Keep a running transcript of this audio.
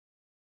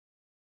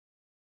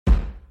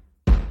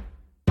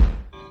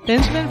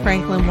Benjamin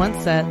Franklin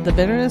once said, "The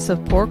bitterness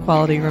of poor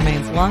quality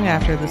remains long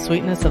after the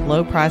sweetness of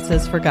low price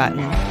is forgotten."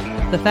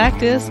 The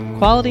fact is,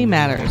 quality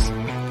matters.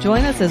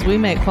 Join us as we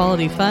make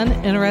quality fun,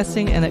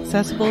 interesting, and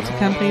accessible to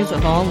companies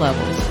of all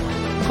levels.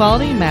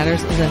 Quality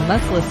Matters is a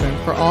must-listen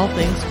for all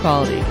things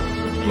quality.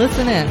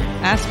 Listen in,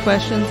 ask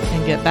questions,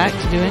 and get back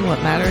to doing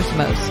what matters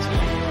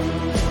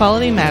most.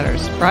 Quality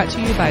Matters, brought to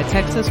you by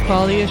Texas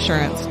Quality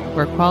Assurance,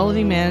 where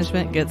quality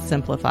management gets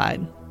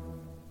simplified.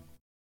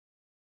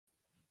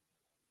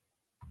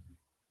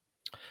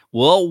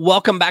 Well,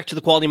 welcome back to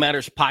the Quality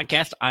Matters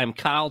podcast. I'm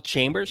Kyle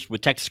Chambers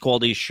with Texas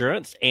Quality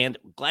Assurance, and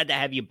glad to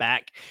have you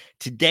back.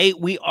 Today,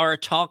 we are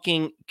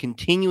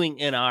continuing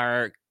in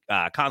our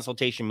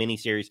consultation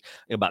mini-series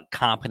about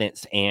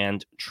competence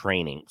and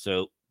training.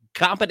 So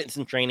competence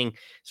and training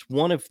is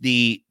one of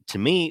the, to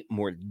me,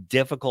 more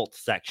difficult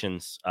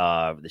sections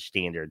of the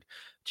standard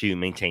to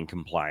maintain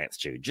compliance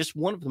to. Just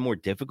one of the more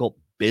difficult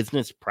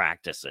business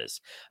practices.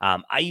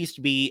 I used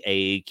to be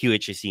a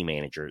QHSE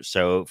manager.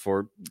 So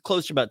for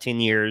close to about 10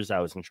 years, I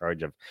was in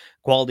charge of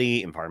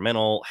quality,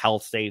 environmental,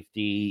 health,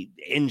 safety,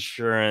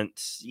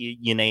 insurance,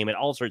 you name it,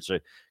 all sorts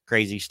of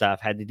crazy stuff.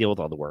 Had to deal with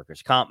all the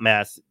workers' comp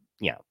mess.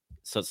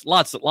 So it's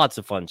lots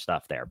of fun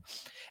stuff there.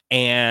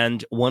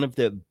 And one of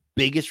the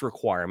biggest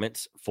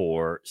requirements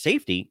for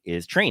safety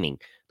is training.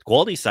 The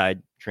quality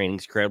side, training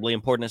is incredibly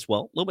important as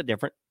well. A little bit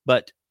different,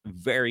 but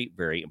very,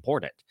 very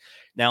important.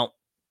 Now,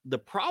 the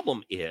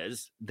problem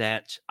is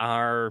that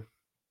our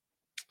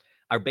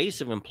base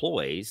of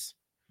employees,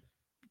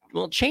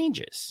 well, it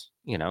changes.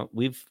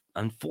 We've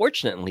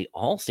unfortunately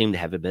all seem to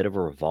have a bit of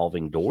a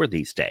revolving door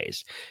these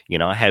days.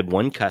 I had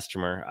one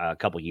customer a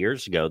couple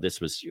years ago.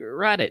 This was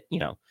right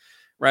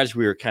as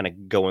we were kind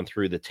of going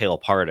through the tail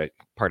part of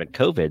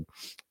COVID.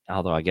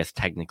 Although I guess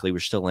technically we're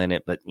still in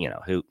it, but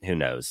who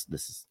knows?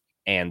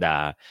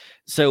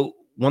 So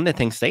one of the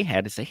things they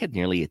had is they had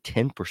nearly a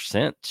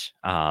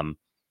 10%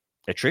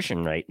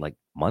 attrition rate, like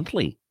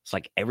monthly. It's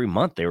like every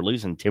month they were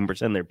losing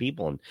 10% of their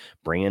people and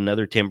bringing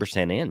another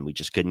 10% in. We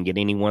just couldn't get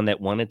anyone that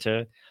wanted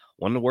to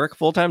work a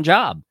full-time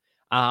job.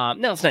 Now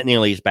it's not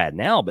nearly as bad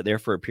now, but there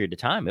for a period of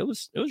time, it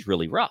was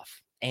really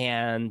rough.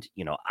 And,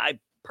 I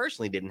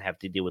personally didn't have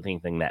to deal with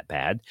anything that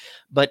bad,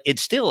 but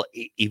it's still,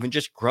 even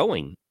just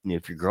growing.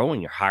 If you're growing,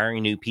 you're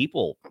hiring new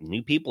people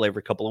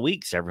every couple of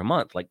weeks, every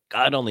month. Like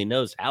God only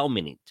knows how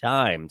many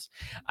times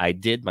I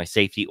did my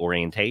safety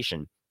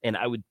orientation. And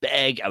I would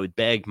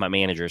beg my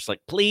managers,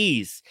 like,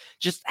 please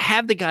just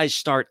have the guys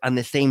start on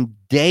the same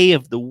day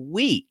of the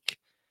week.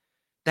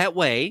 That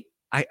way,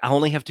 I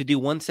only have to do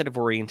one set of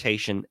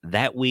orientation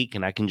that week,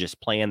 and I can just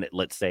plan that,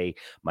 let's say,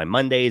 my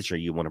Mondays, or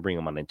you want to bring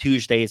them on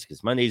Tuesdays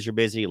because Mondays are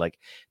busy. Like,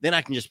 then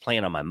I can just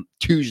plan on my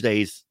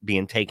Tuesdays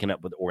being taken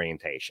up with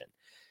orientation.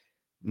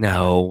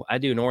 No, I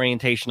do an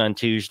orientation on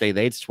Tuesday.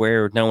 They'd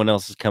swear no one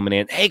else is coming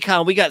in. Hey,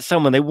 Kyle, we got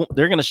someone.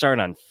 They're going to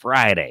start on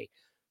Friday.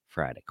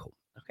 Friday, cool.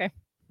 Okay.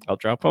 I'll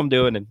drop what I'm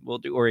doing and we'll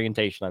do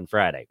orientation on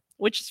Friday,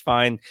 which is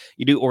fine.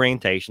 You do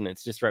orientation.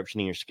 It's disruption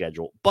in your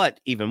schedule. But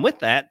even with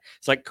that,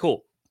 it's like,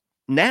 cool.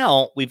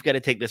 Now we've got to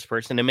take this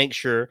person and make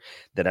sure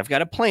that I've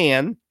got a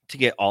plan to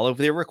get all of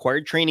their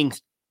required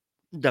trainings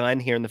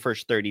done here in the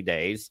first 30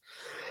 days.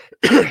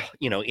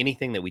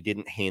 Anything that we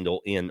didn't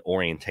handle in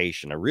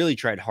orientation, I really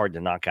tried hard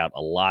to knock out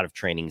a lot of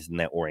trainings in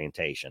that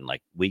orientation.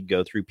 Like we'd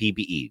go through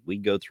PPE,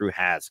 we'd go through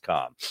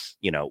HAZCOM,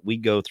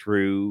 we'd go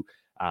through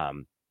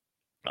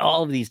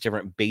all of these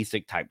different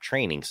basic type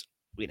trainings.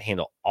 We'd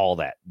handle all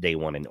that day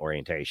one in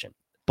orientation.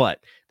 But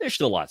there's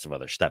still lots of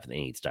other stuff that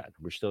needs done.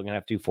 We're still going to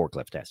have to do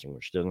forklift testing.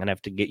 We're still going to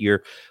have to get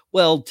your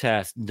weld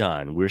test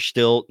done. We're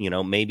still,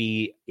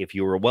 maybe if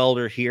you were a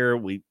welder here,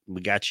 we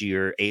got you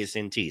your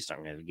ASNT. So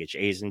I'm going to get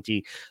you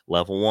ASNT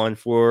level 1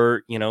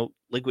 for,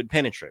 liquid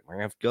penetrant. We're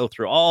going to have to go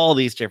through all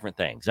these different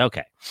things.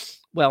 Okay.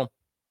 Well,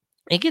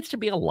 it gets to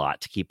be a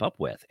lot to keep up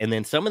with. And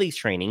then some of these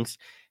trainings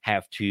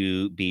have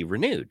to be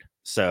renewed.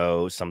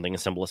 So something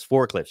as simple as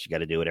forklifts, you got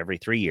to do it every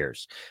 3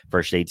 years.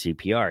 First aid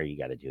CPR, you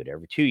got to do it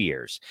every 2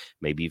 years.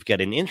 Maybe you've got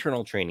an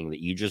internal training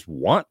that you just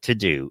want to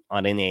do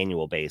on an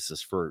annual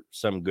basis for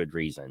some good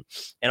reason.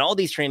 And all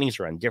these trainings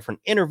are on different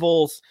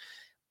intervals.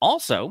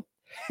 Also,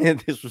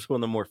 this was one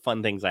of the more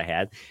fun things I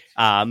had.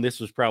 This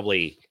was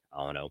probably,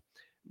 I don't know,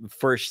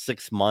 first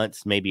 6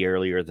 months, maybe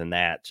earlier than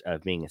that,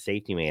 of being a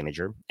safety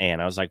manager.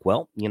 And I was like,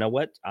 well, you know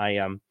what?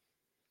 I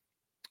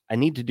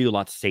need to do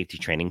lots of safety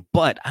training,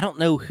 but I don't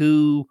know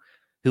who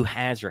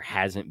has or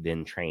hasn't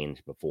been trained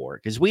before,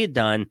 because we had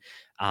done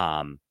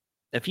a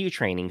few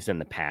trainings in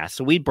the past.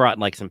 So we brought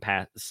like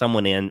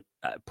someone in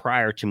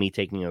prior to me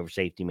taking over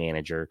safety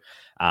manager,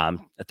 a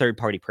third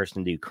party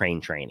person to do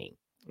crane training.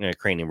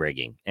 Crane and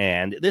rigging.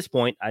 And at this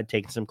point, I'd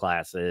taken some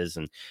classes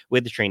and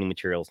with the training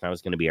materials, and I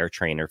was going to be our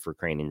trainer for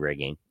crane and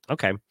rigging.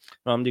 Okay, well,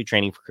 I'm going to do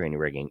training for crane and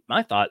rigging.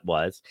 My thought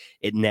was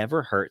it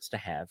never hurts to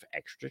have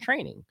extra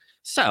training.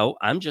 So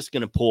I'm just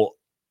going to pull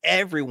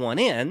everyone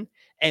in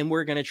and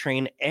we're going to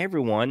train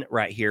everyone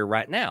right here,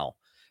 right now.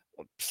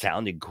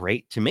 Sounded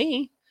great to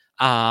me.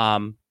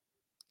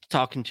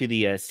 talking to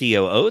the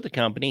COO of the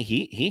company,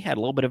 he had a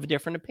little bit of a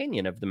different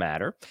opinion of the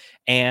matter,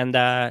 and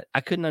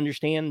I couldn't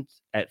understand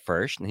at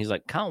first. And he's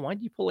like, "Kyle, why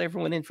do you pull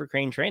everyone in for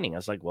crane training?" I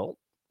was like, "Well,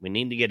 we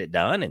need to get it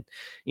done." And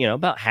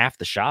about half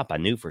the shop I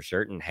knew for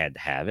certain had to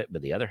have it,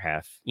 but the other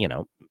half,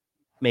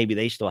 maybe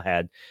they still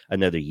had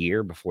another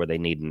year before they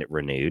needed it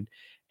renewed.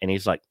 And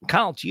he's like,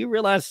 "Kyle, do you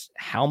realize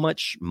how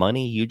much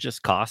money you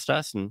just cost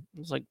us?" And I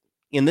was like,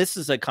 and this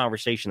is a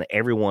conversation that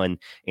everyone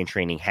in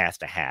training has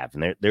to have.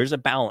 And there's a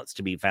balance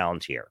to be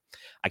found here.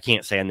 I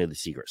can't say I know the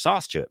secret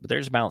sauce to it, but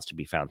there's a balance to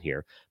be found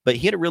here. But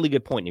he had a really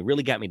good point, and he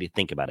really got me to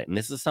think about it. And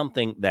this is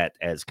something that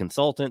as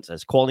consultants,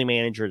 as quality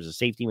managers, as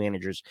safety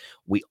managers,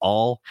 we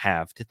all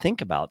have to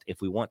think about if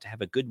we want to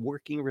have a good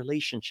working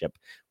relationship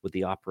with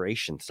the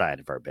operation side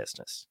of our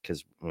business.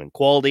 Because when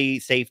quality,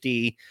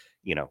 safety,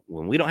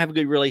 when we don't have a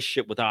good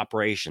relationship with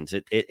operations,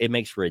 it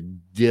makes for a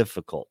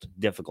difficult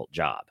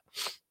job.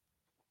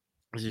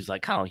 He's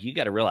like, "Kyle, you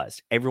got to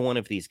realize every one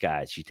of these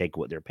guys, you take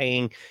what they're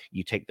paying,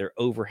 you take their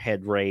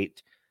overhead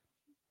rate.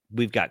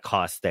 We've got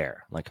costs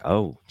there." Like,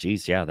 "Oh,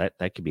 geez, yeah,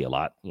 that could be a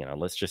lot."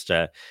 Let's just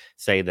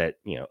say that,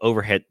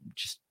 overhead,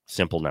 just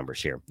simple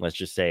numbers here. Let's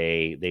just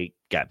say they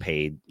got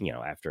paid,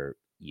 after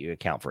you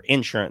account for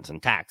insurance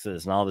and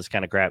taxes and all this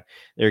kind of crap,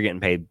 they're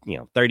getting paid,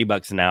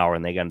 $30 an hour,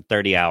 and they got a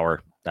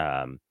 $30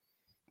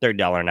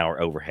 an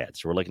hour overhead.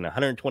 So we're looking at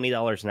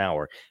 $120 an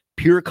hour,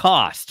 pure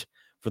cost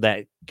for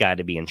that guy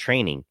to be in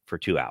training for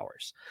 2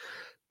 hours.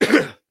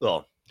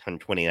 Well,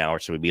 120 an hour,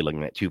 so we'd be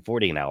looking at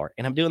 $240 an hour,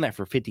 and I'm doing that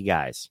for 50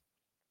 guys.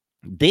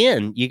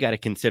 Then you got to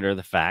consider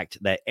the fact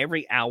that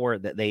every hour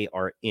that they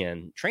are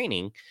in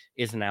training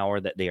is an hour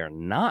that they are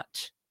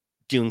not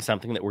doing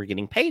something that we're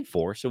getting paid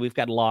for. So we've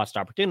got a lost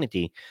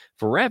opportunity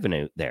for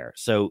revenue there.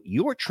 So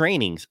your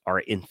trainings are,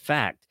 in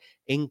fact,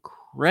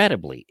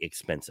 incredibly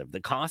expensive.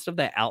 The cost of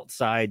the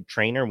outside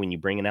trainer, when you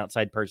bring an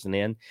outside person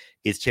in,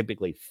 is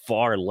typically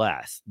far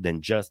less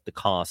than just the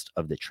cost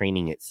of the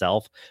training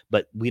itself.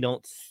 But we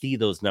don't see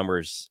those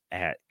numbers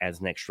as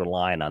an extra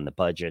line on the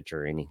budget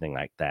or anything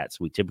like that. So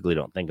we typically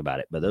don't think about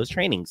it. But those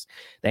trainings,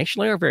 they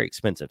actually are very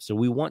expensive. So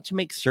we want to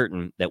make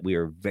certain that we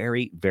are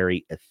very,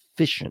 very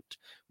efficient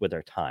with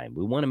our time.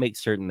 We want to make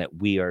certain that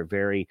we are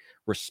very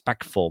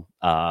respectful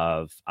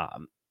of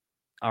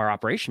our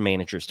operation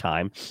manager's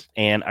time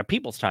and our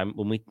people's time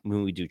when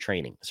we do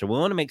training. So we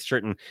want to make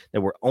certain that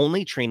we're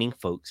only training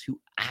folks who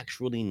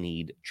actually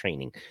need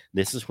training.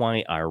 This is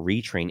why our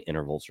retrain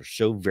intervals are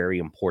so very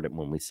important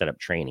when we set up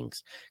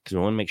trainings, because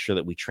we want to make sure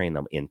that we train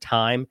them in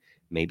time,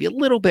 maybe a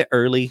little bit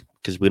early,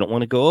 because we don't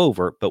want to go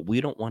over, but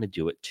we don't want to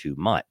do it too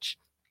much.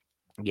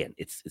 Again,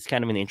 it's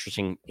kind of an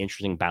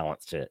interesting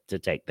balance to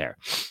take there.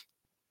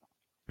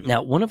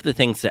 Now, one of the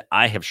things that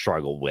I have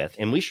struggled with,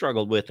 and we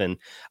struggled with in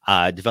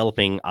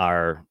developing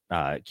our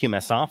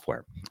QMS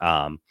software,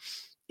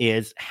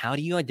 is how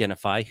do you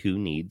identify who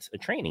needs a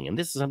training? And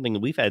this is something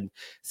that we've had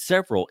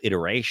several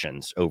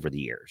iterations over the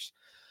years.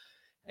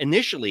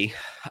 Initially,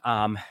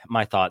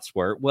 my thoughts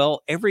were,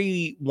 well,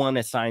 everyone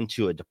assigned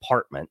to a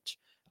department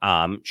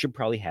should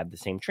probably have the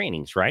same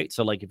trainings, right?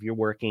 So like if you're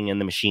working in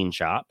the machine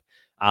shop,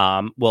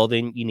 well,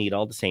 then you need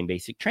all the same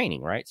basic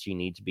training, right? So you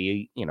need to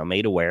be,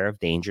 made aware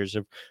of dangers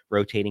of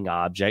rotating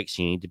objects.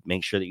 You need to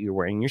make sure that you're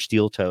wearing your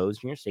steel toes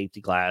and your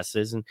safety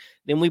glasses. And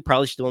then we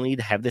probably still need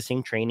to have the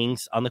same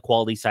trainings on the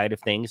quality side of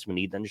things. We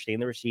need to understand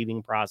the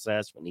receiving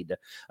process. We need to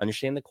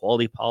understand the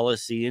quality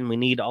policy, and we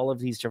need all of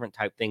these different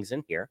type things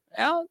in here.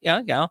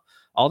 Yeah.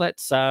 All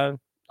that's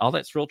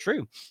real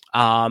true.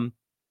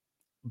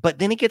 But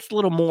then it gets a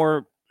little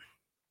more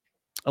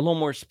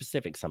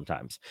specific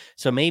sometimes.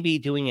 So maybe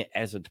doing it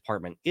as a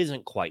department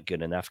isn't quite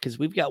good enough, because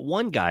we've got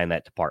one guy in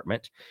that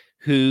department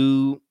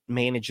who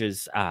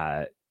manages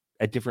a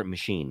different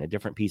machine, a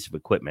different piece of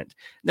equipment.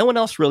 No one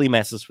else really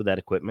messes with that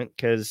equipment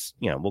because,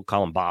 we'll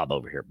call him Bob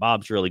over here.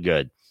 Bob's really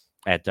good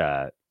at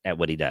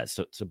what he does.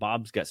 So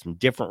Bob's got some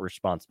different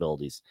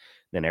responsibilities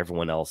than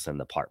everyone else in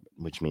the department,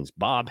 which means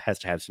Bob has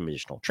to have some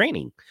additional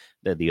training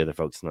that the other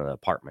folks in the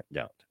department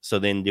don't. So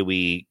then do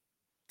we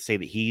say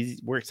that he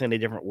works in a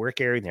different work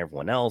area than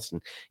everyone else?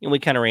 And we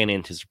kind of ran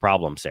into some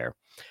problems there.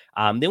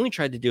 Then we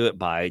tried to do it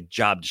by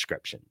job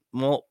description.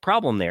 Well,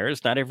 problem there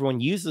is not everyone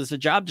uses a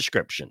job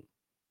description.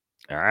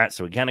 All right,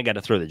 so we kind of got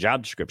to throw the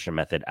job description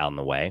method out in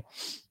the way.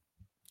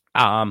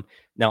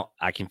 Now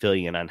I can fill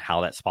you in on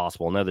how that's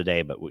possible another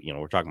day, but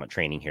we're talking about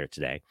training here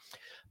today.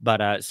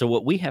 But so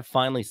what we have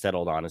finally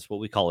settled on is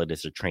what we call it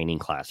as a training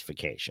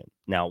classification.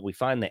 Now we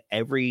find that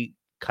every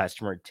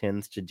customer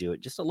tends to do it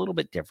just a little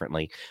bit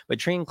differently, but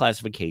training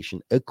classification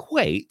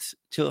equates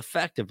to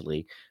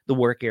effectively the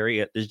work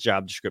area, the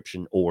job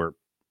description, or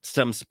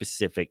some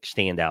specific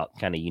standout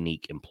kind of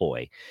unique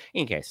employee.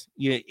 In case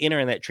you enter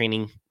in that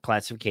training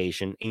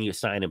classification and you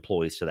assign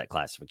employees to that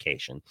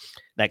classification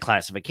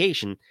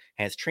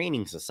has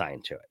trainings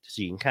assigned to it.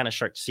 So you can kind of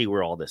start to see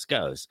where all this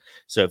goes.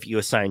 So if you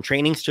assign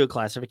trainings to a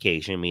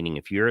classification, meaning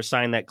if you're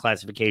assigned that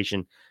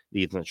classification,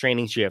 these are the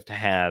trainings you have to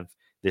have.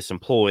 This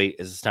employee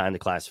is assigned the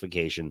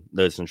classification.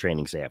 Those are the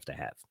trainings they have to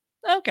have.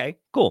 Okay,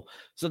 cool.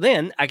 So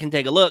then I can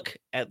take a look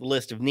at the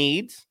list of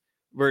needs.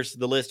 versus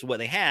the list of what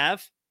they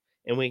have,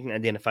 and we can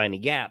identify any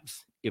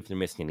gaps if they're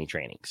missing any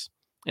trainings.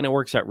 And it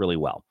works out really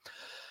well.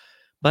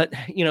 But,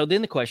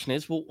 then the question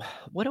is, well,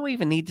 what do we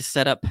even need to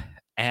set up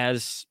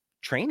as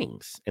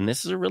trainings? And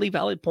this is a really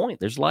valid point.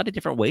 There's a lot of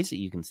different ways that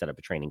you can set up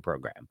a training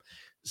program.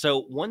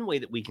 So one way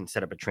that we can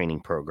set up a training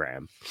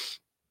program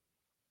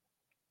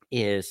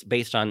is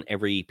based on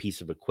every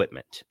piece of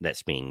equipment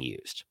that's being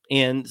used.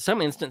 In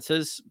some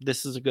instances,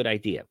 this is a good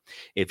idea.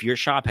 If your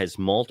shop has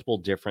multiple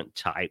different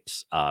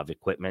types of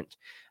equipment,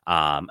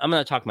 I'm going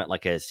to talk about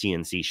like a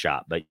CNC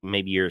shop, but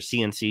maybe you're a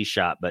CNC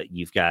shop, but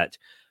you've got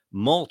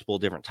multiple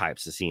different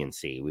types of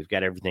CNC. We've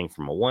got everything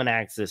from a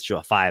 1-axis to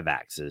a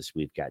 5-axis.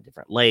 We've got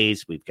different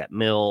lathes. We've got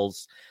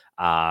mills.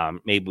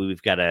 Maybe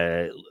we've got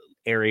a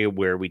area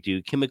where we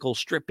do chemical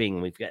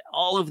stripping. We've got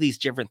all of these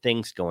different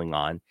things going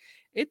on.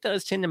 It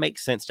does tend to make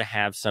sense to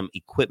have some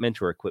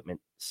equipment or equipment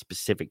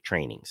specific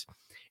trainings.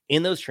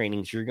 In those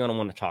trainings, you're going to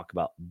want to talk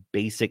about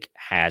basic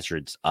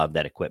hazards of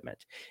that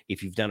equipment.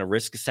 If you've done a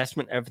risk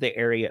assessment of the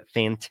area,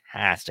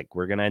 fantastic.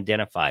 We're going to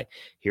identify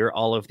here are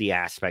all of the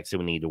aspects that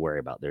we need to worry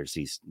about. There's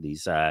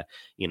these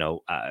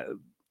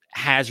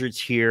hazards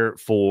here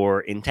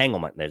for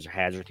entanglement. There's a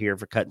hazard here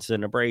for cuts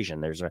and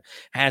abrasion. There's a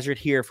hazard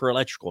here for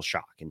electrical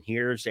shock. And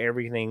here's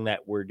everything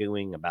that we're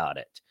doing about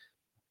it.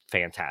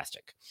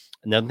 Fantastic.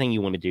 Another thing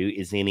you want to do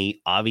is any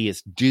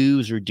obvious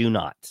do's or do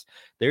nots.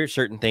 There are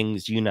certain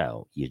things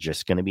you're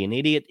just going to be an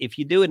idiot if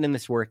you do it in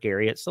this work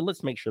area. So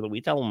let's make sure that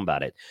we tell them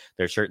about it.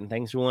 There are certain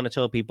things we want to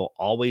tell people.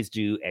 Always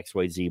do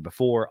XYZ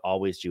before,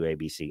 always do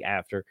ABC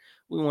after.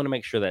 We want to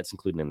make sure that's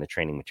included in the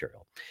training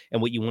material.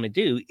 And what you want to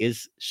do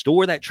is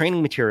store that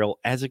training material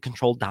as a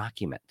controlled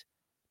document.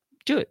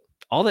 Do it.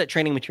 All that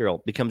training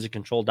material becomes a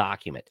controlled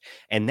document.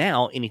 And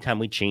now, anytime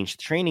we change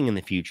the training in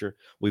the future,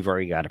 we've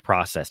already got a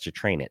process to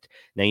train it.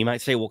 Now, you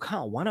might say, well,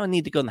 Kyle, why do I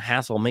need to go in the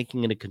hassle of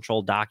making it a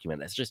controlled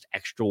document? That's just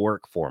extra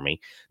work for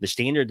me. The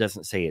standard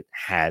doesn't say it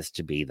has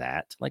to be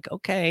that. Like,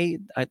 okay,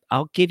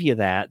 I'll give you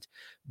that.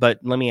 But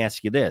let me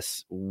ask you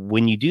this.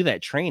 When you do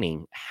that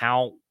training,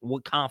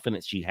 what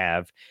confidence do you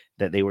have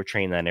that they were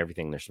trained on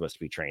everything they're supposed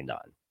to be trained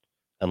on?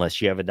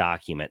 Unless you have a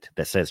document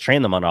that says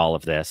train them on all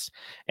of this,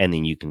 and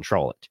then you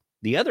control it.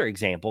 The other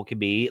example could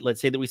be,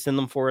 let's say that we send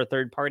them for a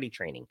third-party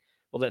training.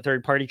 Well, that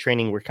third-party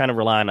training, we're kind of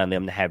relying on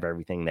them to have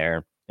everything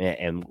there,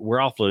 and we're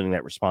offloading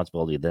that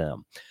responsibility to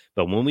them.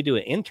 But when we do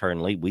it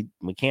internally, we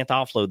can't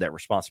offload that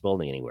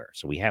responsibility anywhere.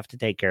 So we have to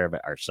take care of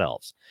it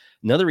ourselves.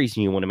 Another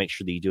reason you want to make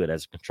sure that you do it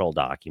as a controlled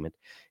document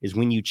is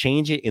when you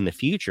change it in the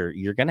future,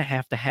 you're going to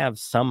have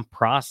some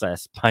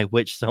process by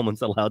which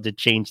someone's allowed to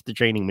change the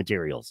training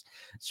materials.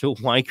 So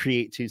why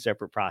create two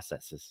separate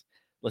processes?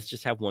 Let's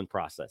just have one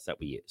process that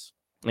we use.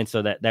 And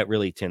so that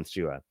really tends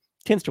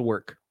to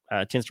work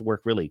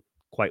really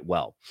quite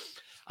well.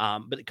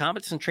 But the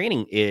competence and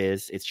training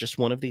it's just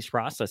one of these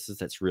processes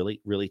that's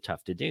really, really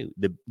tough to do.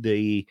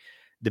 The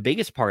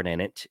biggest part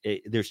in it,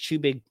 there's two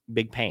big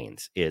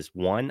pains. Is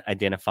one,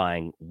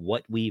 identifying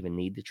what we even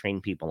need to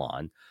train people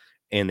on,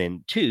 and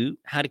then two,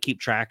 how to keep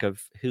track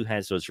of who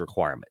has those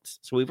requirements.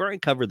 So we've already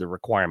covered the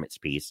requirements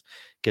piece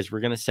because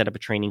we're going to set up a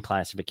training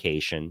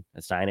classification,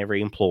 assign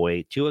every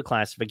employee to a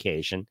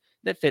classification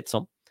that fits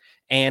them.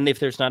 And if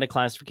there's not a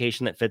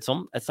classification that fits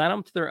them, assign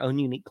them to their own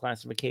unique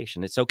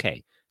classification. It's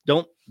okay.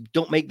 Don't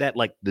make that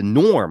like the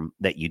norm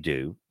that you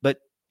do, but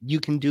you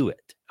can do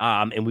it.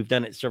 And we've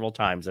done it several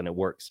times, and it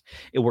works.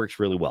 It works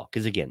really well.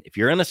 Because again, if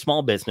you're in a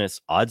small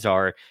business, odds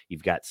are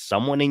you've got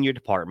someone in your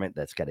department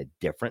that's got a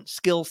different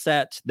skill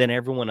set than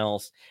everyone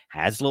else,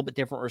 has a little bit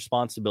different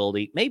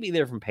responsibility. Maybe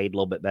they're paid a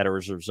little bit better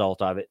as a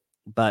result of it.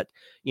 But,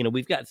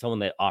 we've got someone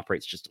that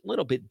operates just a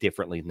little bit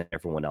differently than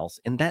everyone else,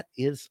 and that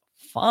is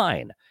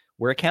fine.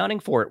 We're accounting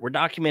for it. We're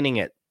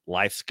documenting it.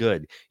 Life's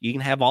good. You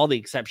can have all the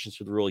exceptions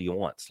to the rule you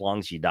want as long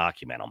as you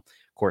document them.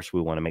 Of course, we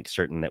want to make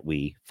certain that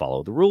we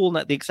follow the rule,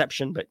 not the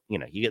exception, but you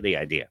get the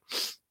idea.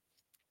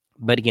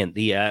 But again,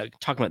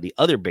 talking about the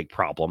other big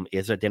problem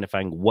is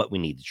identifying what we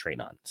need to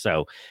train on.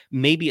 So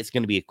maybe it's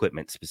going to be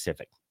equipment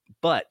specific,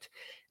 but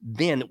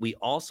then we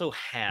also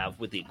have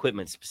with the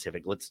equipment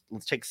specific, let's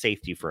take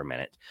safety for a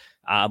minute.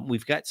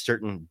 We've got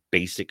certain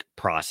basic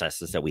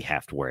processes that we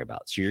have to worry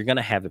about. So you're going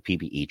to have a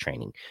PPE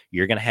training.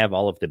 You're going to have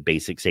all of the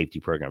basic safety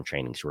program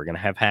training. So we're going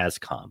to have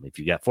HAZCOM. If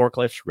you've got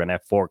forklifts, we're going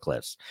to have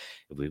forklifts.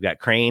 If we've got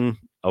crane,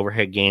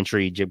 overhead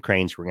gantry, jib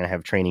cranes, we're going to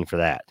have training for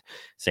that.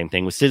 Same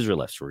thing with scissor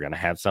lifts. We're going to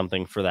have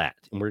something for that.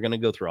 And we're going to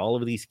go through all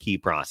of these key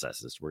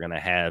processes. We're going to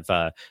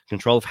have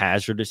control of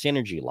hazardous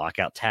energy,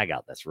 lockout,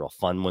 tagout. That's a real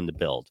fun one to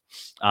build.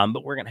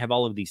 But we're going to have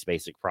all of these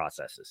basic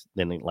processes.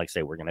 Then, like I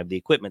say, we're going to have the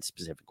equipment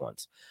specific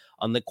ones.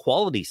 On the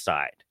quality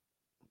side,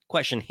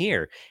 question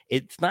here,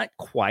 it's not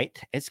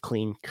quite as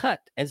clean cut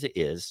as it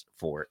is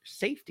for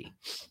safety.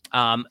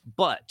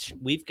 But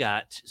we've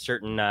got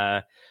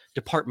certain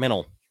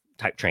departmental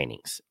type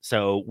trainings.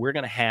 So we're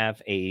going to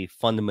have a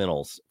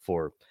fundamentals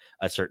for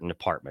a certain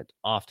department.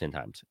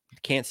 Oftentimes,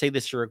 can't say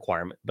this is a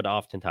requirement, but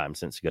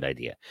oftentimes it's a good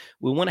idea.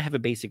 We want to have a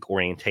basic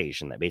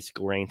orientation. That basic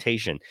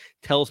orientation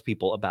tells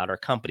people about our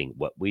company,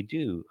 what we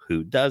do,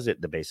 who does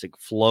it, the basic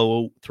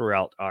flow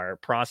throughout our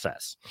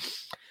process.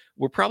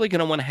 We're probably going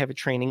to want to have a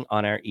training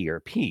on our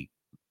ERP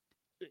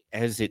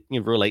as it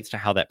relates to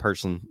how that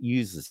person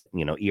uses,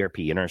 ERP,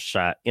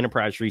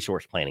 enterprise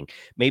resource planning.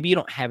 Maybe you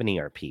don't have an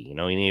ERP. An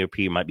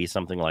ERP might be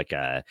something like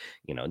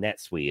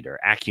NetSuite or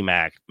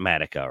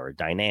Acumatica or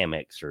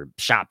Dynamics or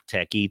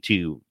ShopTech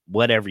E2,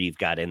 whatever you've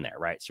got in there,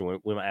 right? So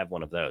we might have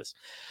one of those.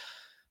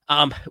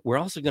 We're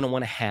also going to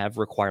want to have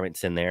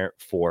requirements in there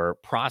for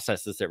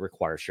processes that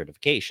require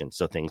certification.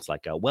 So things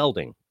like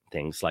welding,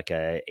 things like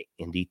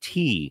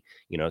NDT,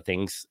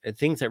 things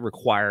that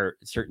require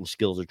certain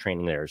skills or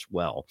training there as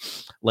well.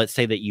 Let's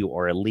say that you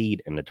are a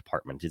lead in the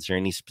department. Is there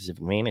any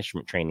specific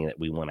management training that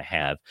we want to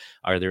have?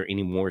 Are there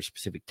any more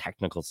specific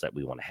technicals that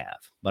we want to have?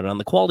 But on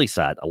the quality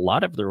side, a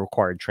lot of the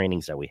required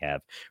trainings that we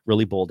have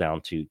really boil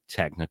down to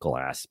technical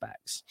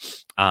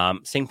aspects.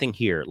 Same thing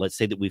here. Let's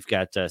say that we've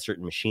got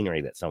certain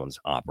machinery that someone's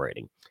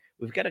operating.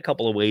 We've got a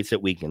couple of ways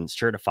that we can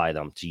certify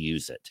them to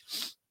use it.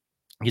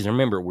 Because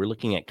remember, we're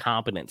looking at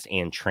competence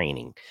and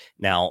training.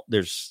 Now,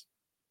 there's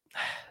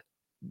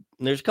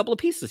a couple of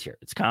pieces here.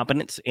 It's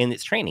competence and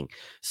it's training.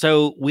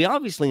 So we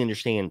obviously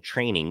understand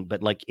training,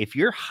 but like if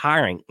you're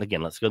hiring,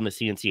 again, let's go to the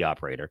CNC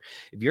operator.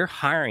 If you're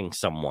hiring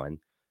someone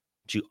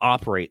to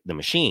operate the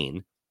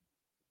machine,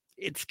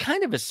 it's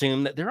kind of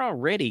assumed that they're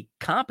already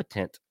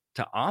competent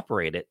to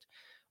operate it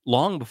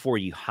long before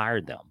you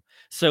hired them.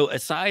 So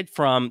aside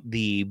from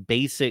the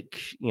basic,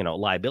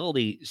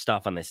 liability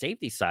stuff on the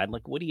safety side,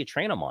 like what do you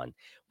train them on?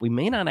 We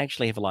may not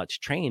actually have a lot to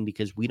train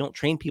because we don't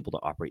train people to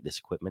operate this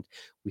equipment.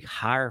 We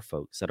hire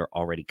folks that are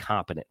already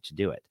competent to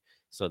do it.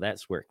 So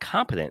that's where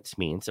competence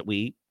means that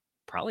we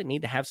probably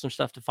need to have some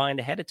stuff defined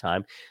ahead of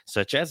time,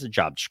 such as a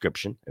job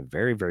description, a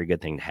very, very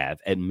good thing to have.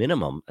 At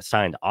minimum, a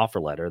signed offer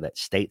letter that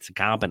states the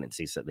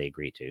competencies that they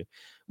agree to.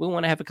 We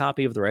want to have a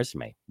copy of the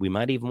resume. We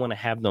might even want to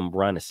have them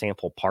run a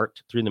sample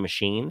part through the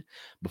machine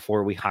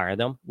before we hire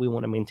them. We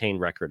want to maintain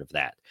record of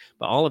that.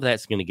 But all of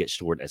that's going to get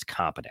stored as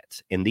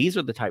competence. And these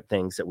are the type of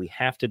things that we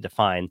have to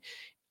define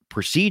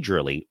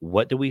procedurally.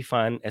 What do we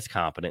define as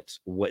competence?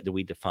 What do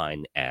we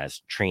define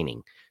as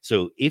training?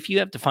 So if you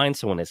have defined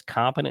someone as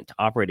competent to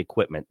operate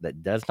equipment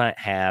that does not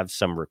have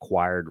some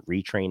required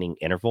retraining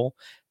interval,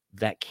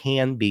 that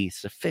can be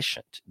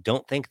sufficient.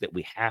 Don't think that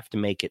we have to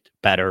make it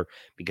better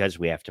because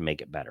we have to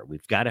make it better.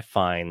 We've got to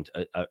find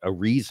a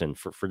reason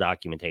for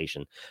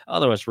documentation.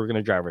 Otherwise, we're going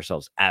to drive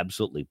ourselves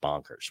absolutely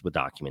bonkers with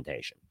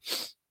documentation.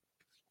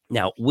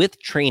 Now,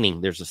 with training,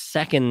 there's a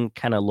second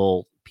kind of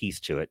little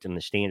piece to it, and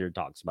the standard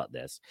talks about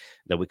this,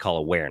 that we call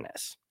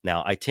awareness.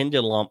 Now, I tend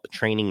to lump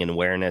training and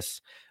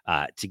awareness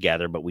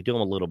together, but we do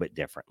them a little bit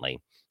differently.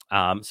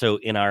 So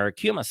in our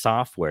QMS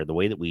software, the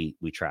way that we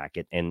track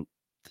it, and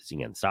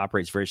again, this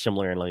operates very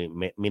similarly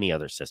in many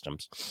other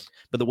systems,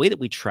 but the way that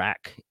we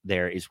track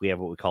there is we have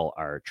what we call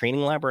our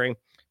training library.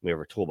 We have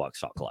our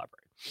toolbox talk library.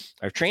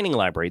 Our training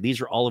library, these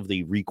are all of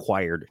the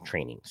required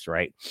trainings,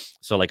 right?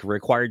 So like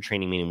required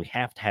training, meaning we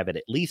have to have it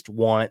at least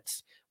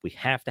once. We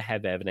have to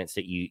have evidence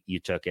that you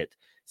took it.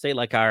 Say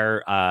like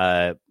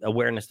our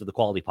awareness of the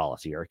quality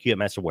policy or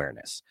QMS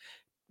awareness.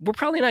 We're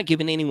probably not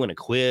giving anyone a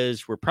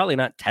quiz. We're probably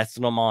not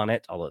testing them on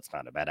it, although it's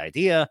not a bad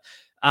idea.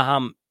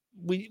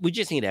 We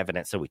just need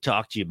evidence that we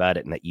talked to you about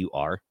it and that you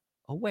are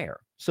aware.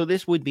 So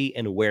this would be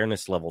an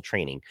awareness level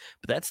training,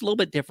 but that's a little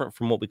bit different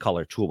from what we call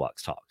our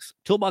toolbox talks.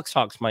 Toolbox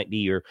talks might be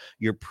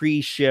your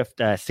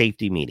pre-shift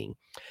safety meeting.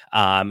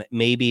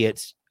 Maybe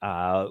it's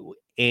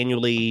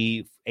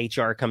annually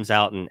HR comes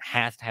out and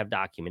has to have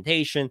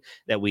documentation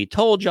that we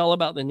told y'all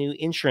about the new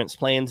insurance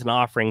plans and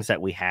offerings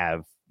that we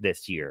have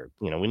this year.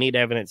 We need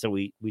evidence that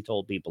we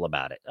told people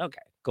about it.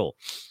 Okay, cool.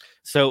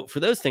 So for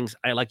those things,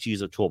 I like to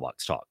use a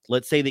toolbox talk.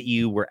 Let's say that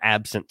you were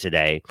absent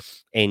today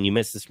and you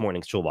missed this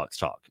morning's toolbox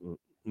talk.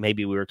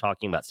 Maybe we were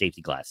talking about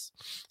safety glasses,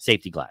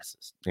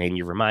 and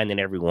you're reminding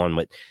everyone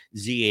what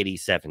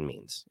Z87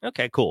 means.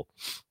 Okay, cool.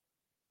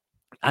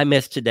 I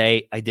missed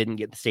today. I didn't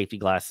get the safety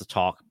glasses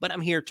talk, but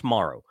I'm here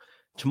tomorrow.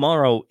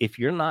 Tomorrow, if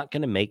you're not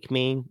going to make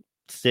me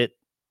sit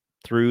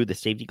through the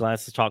safety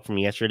glasses talk from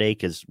yesterday,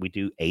 because we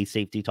do a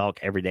safety talk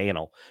every day, and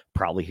I'll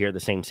probably hear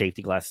the same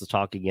safety glasses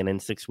talk again in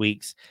 6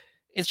 weeks.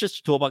 It's just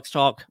a toolbox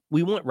talk.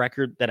 We want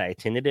record that I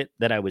attended it,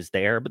 that I was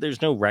there, but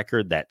there's no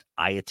record that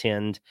I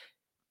attend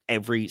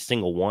every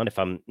single one if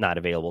I'm not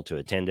available to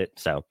attend it.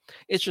 So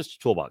it's just a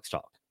toolbox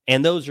talk.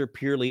 And those are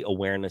purely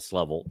awareness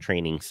level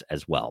trainings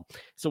as well.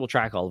 So we'll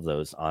track all of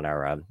those on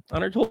our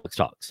toolbox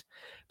talks.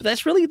 But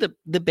that's really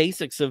the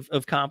basics of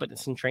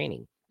competence and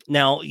training.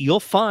 Now, you'll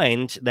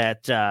find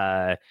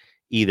that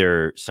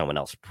either someone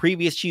else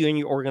previous to you in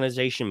your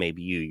organization,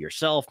 maybe you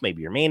yourself,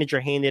 maybe your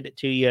manager handed it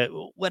to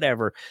you,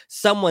 whatever.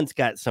 Someone's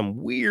got some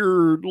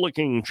weird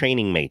looking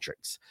training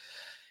matrix.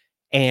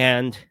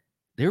 And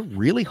they're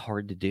really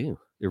hard to do.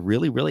 They're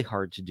really, really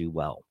hard to do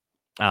well.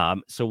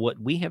 So what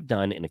we have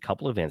done in a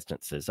couple of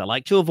instances, I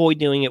like to avoid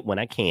doing it when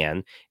I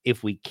can.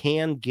 If we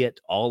can get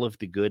all of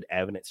the good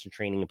evidence and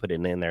training and put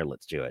it in there,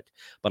 let's do it.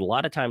 But a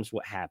lot of times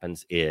what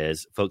happens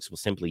is folks will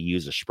simply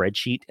use a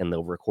spreadsheet and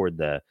they'll record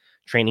the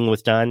training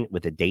was done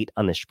with a date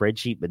on the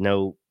spreadsheet, but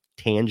no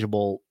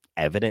tangible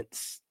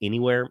evidence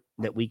anywhere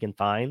that we can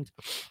find.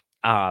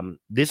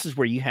 This is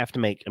where you have to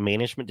make a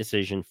management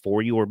decision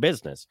for your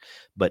business.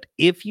 But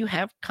if you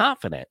have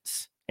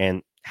confidence,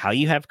 and how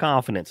you have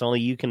confidence, only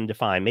you can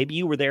define. Maybe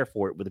you were there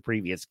for it with the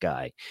previous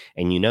guy,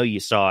 and you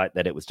saw it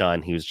that it was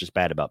done. He was just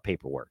bad about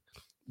paperwork,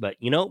 but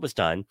it was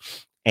done,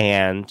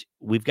 and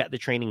we've got the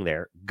training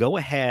there. Go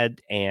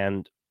ahead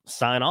and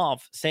sign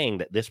off saying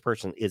that this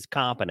person is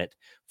competent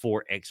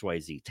for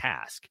XYZ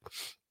task.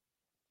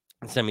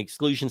 Some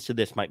exclusions to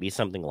this might be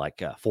something like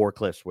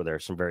forklifts, where there are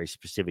some very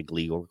specific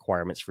legal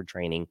requirements for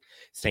training.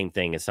 Same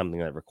thing as something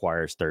that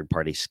requires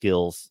third-party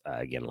skills.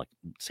 Again, like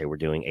say we're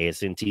doing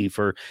ASNT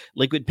for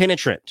liquid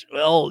penetrant.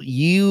 Well,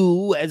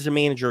 you as a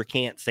manager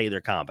can't say they're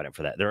competent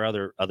for that. There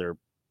are other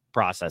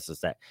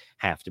processes that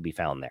have to be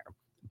found there.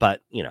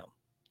 But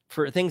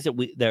for things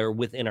that are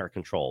within our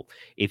control.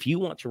 If you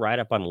want to write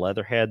up on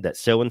letterhead that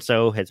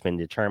so-and-so has been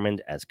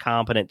determined as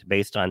competent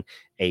based on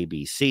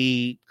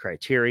ABC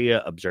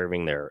criteria,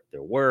 observing their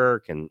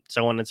work and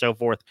so on and so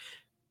forth,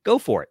 go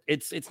for it.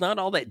 It's not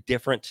all that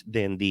different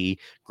than the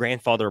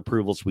grandfather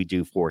approvals we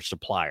do for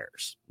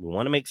suppliers. We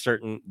want to make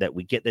certain that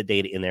we get the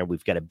data in there.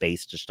 We've got a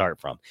base to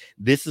start from.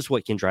 This is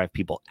what can drive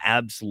people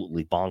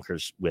absolutely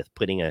bonkers with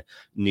putting a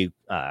new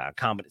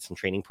competence and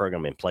training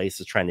program in place,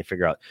 is trying to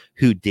figure out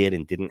who did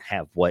and didn't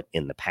have what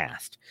in the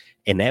past.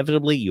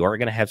 Inevitably, you are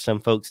going to have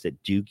some folks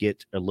that do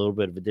get a little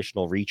bit of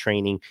additional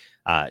retraining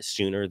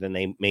sooner than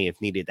they may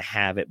have needed to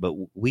have it, but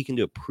we can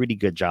do a pretty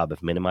good job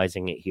of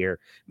minimizing it here,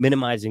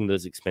 minimizing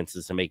those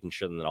expenses and making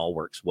sure that it all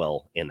works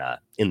well in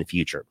the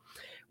future.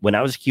 When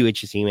I was a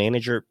QHSE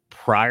manager,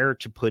 prior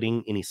to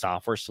putting any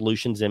software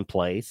solutions in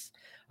place,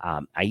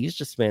 I used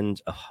to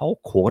spend a whole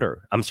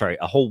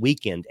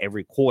weekend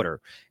every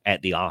quarter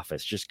at the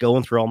office, just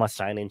going through all my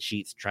sign-in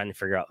sheets, trying to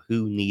figure out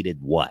who needed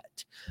what.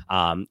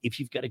 If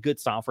you've got a good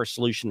software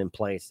solution in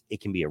place,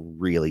 it can be a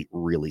really,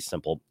 really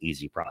simple,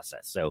 easy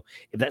process. So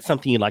if that's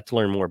something you'd like to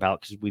learn more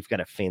about, because we've got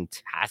a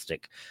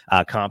fantastic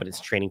competence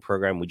training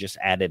program, we just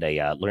added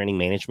a learning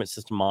management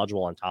system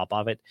module on top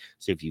of it.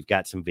 So if you've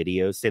got some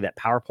videos, say that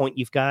PowerPoint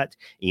you've got,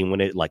 and you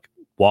want to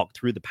walk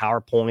through the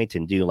PowerPoint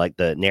and do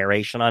the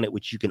narration on it,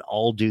 which you can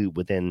all do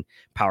within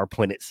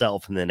PowerPoint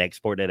itself, and then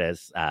export it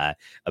as a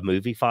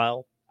movie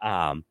file.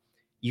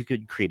 You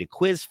could create a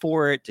quiz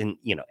for it and,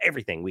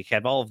 everything. We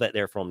have all of that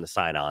there for them to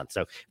sign on.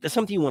 So if there's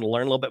something you want to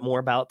learn a little bit more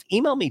about,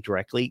 email me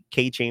directly,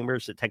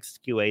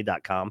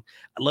 kchambers@texasqa.com.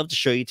 I'd love to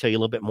tell you a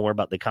little bit more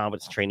about the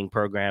competence training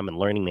program and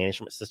learning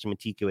management system in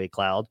TQA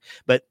Cloud.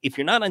 But if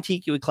you're not on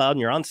TQA Cloud and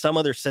you're on some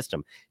other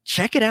system,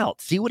 check it out.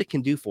 See what it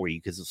can do for you,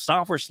 because the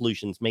software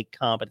solutions make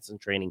competence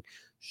and training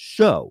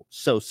so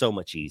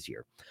much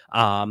easier.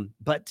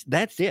 But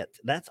that's it.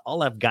 That's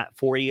all I've got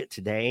for you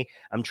today.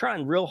 I'm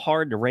trying real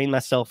hard to rein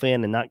myself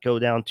in and not go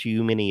down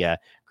too many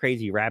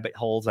crazy rabbit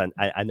holes.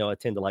 I know I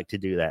tend to like to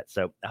do that.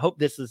 So I hope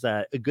this is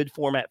a good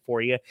format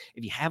for you.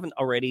 If you haven't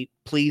already,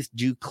 please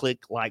do click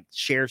like,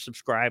 share,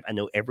 subscribe. I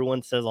know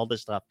everyone says all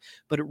this stuff,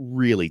 but it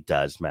really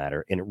does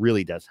matter, and it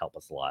really does help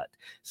us a lot.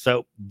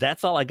 So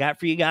that's all I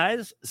got for you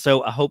guys.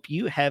 So I hope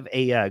you have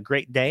a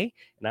great day,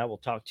 and I will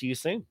talk to you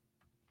soon.